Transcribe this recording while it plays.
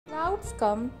thoughts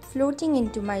come floating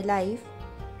into my life,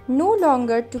 no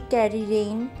longer to carry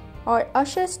rain or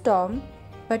usher storm,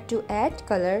 but to add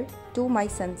color to my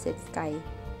sunset sky.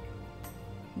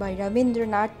 By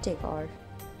Rabindra Tagore.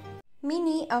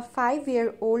 Minnie, a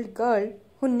 5-year-old girl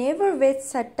who never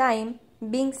wastes her time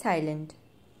being silent.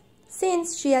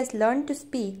 Since she has learned to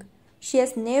speak, she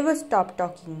has never stopped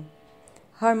talking.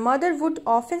 Her mother would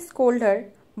often scold her,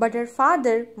 but her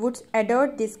father would adore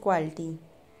this quality.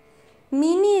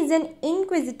 Minnie is an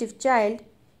inquisitive child.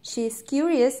 She is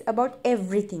curious about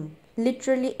everything,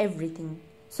 literally everything.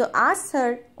 So asks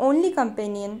her only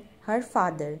companion, her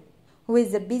father, who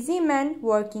is a busy man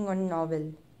working on a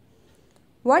novel.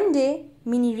 One day,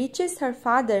 Minnie reaches her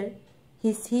father.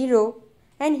 His hero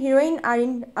and heroine are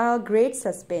in a great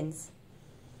suspense.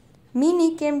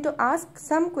 Minnie came to ask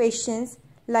some questions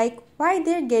like why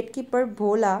their gatekeeper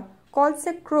Bhola calls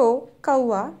a crow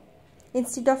Kaua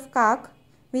instead of Kak,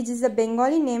 which is a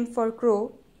Bengali name for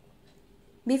crow.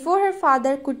 Before her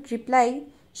father could reply,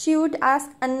 she would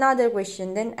ask another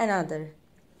question, then another.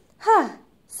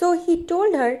 So he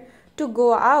told her to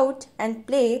go out and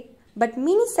play, but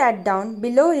Minnie sat down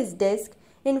below his desk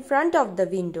in front of the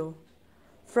window,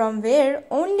 from where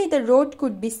only the road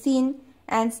could be seen,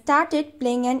 and started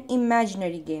playing an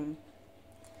imaginary game.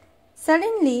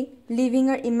 Suddenly, leaving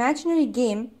her imaginary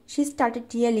game, she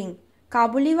started yelling,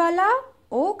 "Kabuliwala,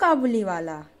 oh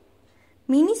Kabuliwala."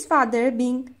 Minnie's father,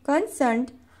 being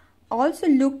concerned, also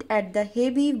looked at the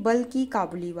heavy, bulky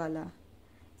Kabuliwala,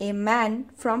 a man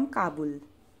from Kabul.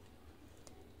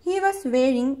 He was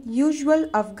wearing usual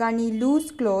Afghani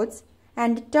loose clothes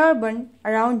and a turban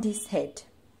around his head,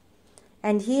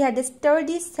 and he had a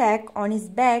sturdy sack on his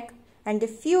back and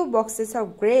a few boxes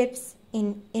of grapes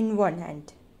in one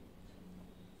hand.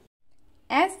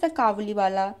 As the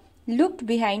Kabuliwala looked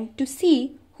behind to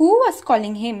see who was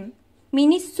calling him,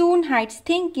 Minnie soon hides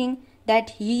thinking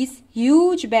that his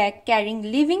huge bag carrying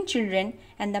living children,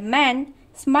 and the man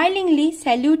smilingly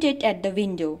saluted at the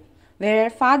window, where her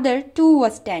father too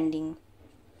was standing.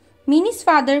 Minnie's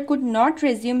father could not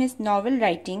resume his novel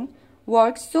writing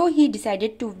work, so he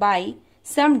decided to buy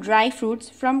some dry fruits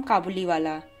from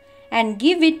Kabuliwala and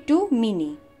give it to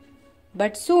Minnie.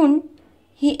 But soon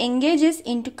he engages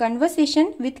into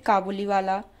conversation with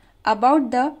Kabuliwala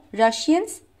about the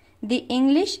Russians, the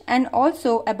English, and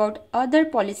also about other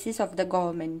policies of the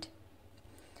government.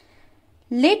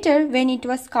 Later, when it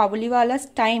was Kabuliwala's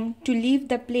time to leave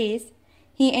the place,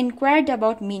 he inquired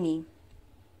about Minnie.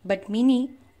 But Minnie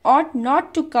ought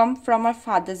not to come from her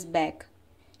father's back.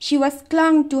 She was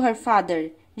clung to her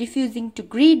father, refusing to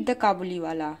greet the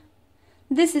Kabuliwala.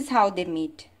 This is how they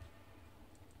meet.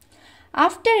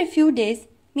 After a few days,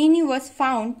 Minnie was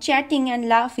found chatting and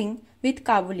laughing with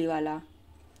Kabuliwala,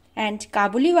 and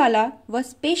Kabuliwala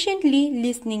was patiently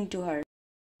listening to her.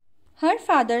 Her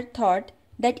father thought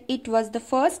that it was the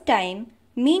first time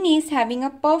Minnie is having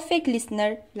a perfect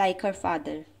listener like her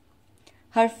father.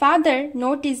 Her father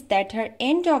noticed that her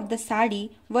end of the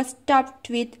sari was stuffed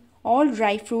with all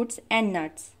dry fruits and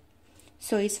nuts.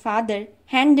 So his father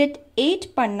handed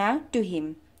 8 panna to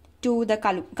him, to the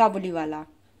Kabuliwala.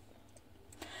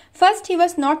 First he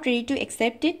was not ready to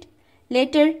accept it.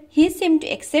 Later he seemed to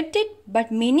accept it,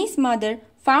 but Minnie's mother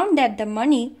found that the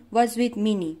money was with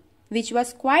Minnie, which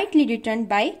was quietly returned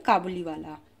by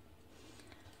Kabuliwala.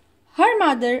 Her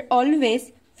mother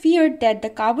always feared that the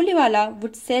Kabuliwala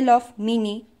would sell off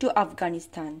Minnie to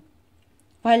Afghanistan,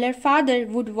 while her father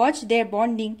would watch their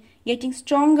bonding getting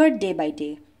stronger day by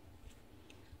day.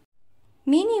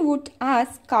 Minnie would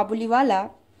ask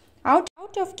Kabuliwala, out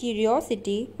of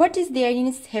curiosity, what is there in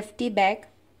his hefty bag.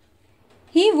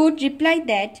 He would reply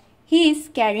that he is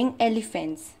carrying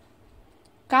elephants.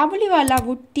 Kabuliwala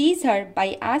would tease her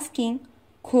by asking,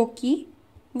 "Khoki,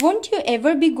 won't you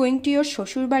ever be going to your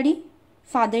shoshur bari,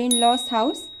 father-in-law's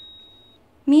house?"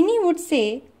 Minnie would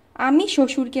say, "Ami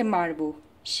shoshurke marbo."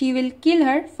 She will kill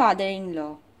her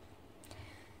father-in-law.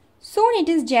 Soon it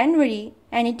is January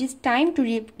and it is time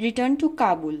to return to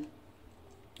Kabul.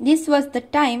 This was the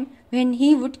time when he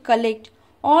would collect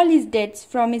all his debts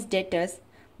from his debtors,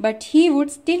 but he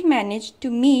would still manage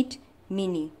to meet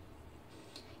Minnie.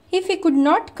 If he could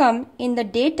not come in the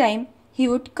daytime, he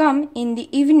would come in the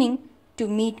evening to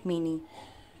meet Minnie.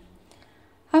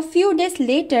 A few days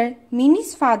later,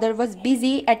 Minnie's father was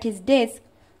busy at his desk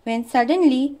when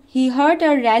suddenly he heard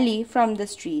a rally from the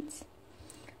streets.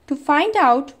 To find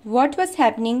out what was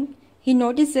happening, he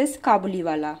notices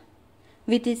Kabuliwala,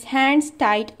 with his hands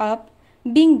tied up,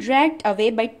 being dragged away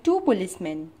by 2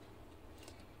 policemen.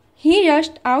 He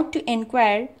rushed out to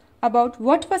inquire about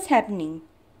what was happening.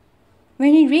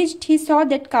 When he reached, he saw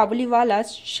that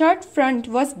Kabuliwala's shirt front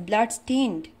was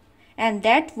blood-stained, and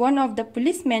that one of the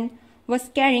policemen was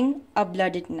carrying a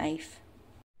blooded knife.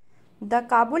 The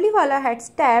Kabuliwala had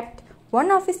stabbed one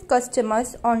of his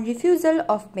customers on refusal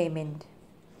of payment.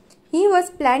 He was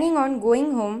planning on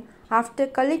going home after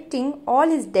collecting all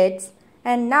his debts,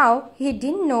 and now he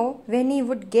didn't know when he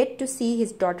would get to see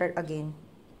his daughter again.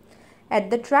 At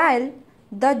the trial,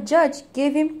 the judge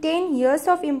gave him 10 years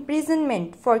of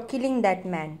imprisonment for killing that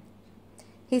man.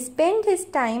 He spent his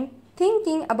time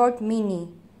thinking about Mini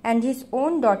and his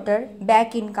own daughter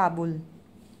back in Kabul.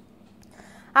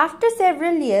 After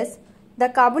several years, the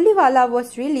Kabuliwala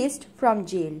was released from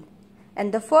jail,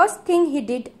 and the first thing he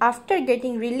did after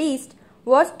getting released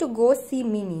was to go see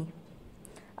Mini.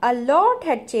 A lot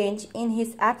had changed in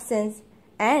his absence,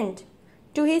 and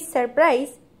to his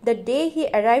surprise, the day he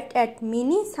arrived at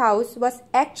Mini's house was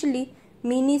actually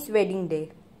Mini's wedding day.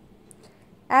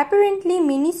 Apparently,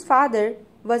 Mini's father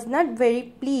was not very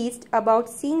pleased about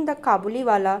seeing the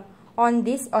Kabuliwala on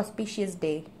this auspicious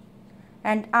day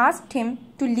and asked him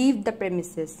to leave the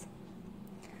premises.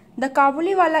 The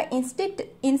Kabuliwala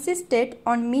insisted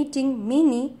on meeting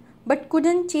Mini but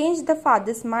couldn't change the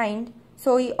father's mind,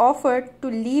 so he offered to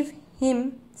leave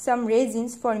him some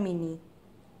raisins for Mini.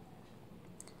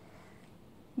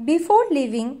 Before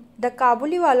leaving, the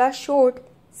Kabuliwala showed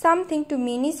something to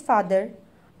Mini's father,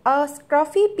 a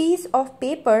scruffy piece of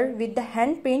paper with the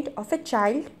handprint of a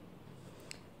child.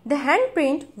 The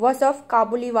handprint was of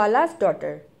Kabuliwala's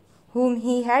daughter, whom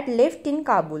he had left in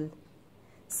Kabul.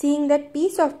 Seeing that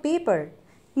piece of paper,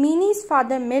 Mini's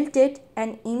father melted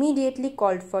and immediately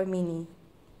called for Mini.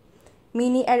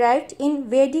 Mini arrived in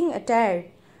wedding attire,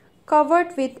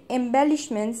 covered with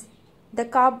embellishments. The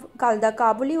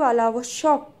Kabuliwala was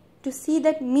shocked to see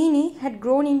that Mini had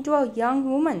grown into a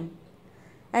young woman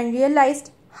and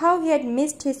realized how he had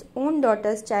missed his own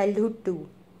daughter's childhood too.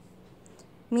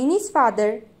 Mini's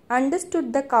father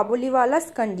understood the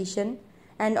Kabuliwala's condition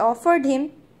and offered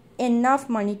him enough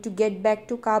money to get back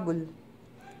to Kabul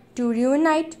to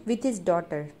reunite with his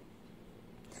daughter.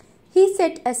 He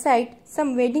set aside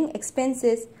some wedding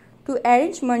expenses to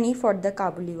arrange money for the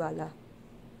Kabuliwala.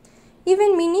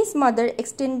 Even Mini's mother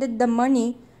extended the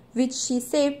money which she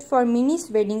saved for Mini's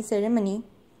wedding ceremony.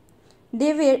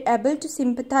 They were able to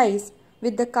sympathize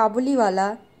with the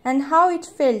Kabuliwala and how it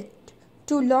felt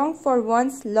to long for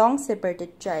one's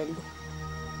long-separated child.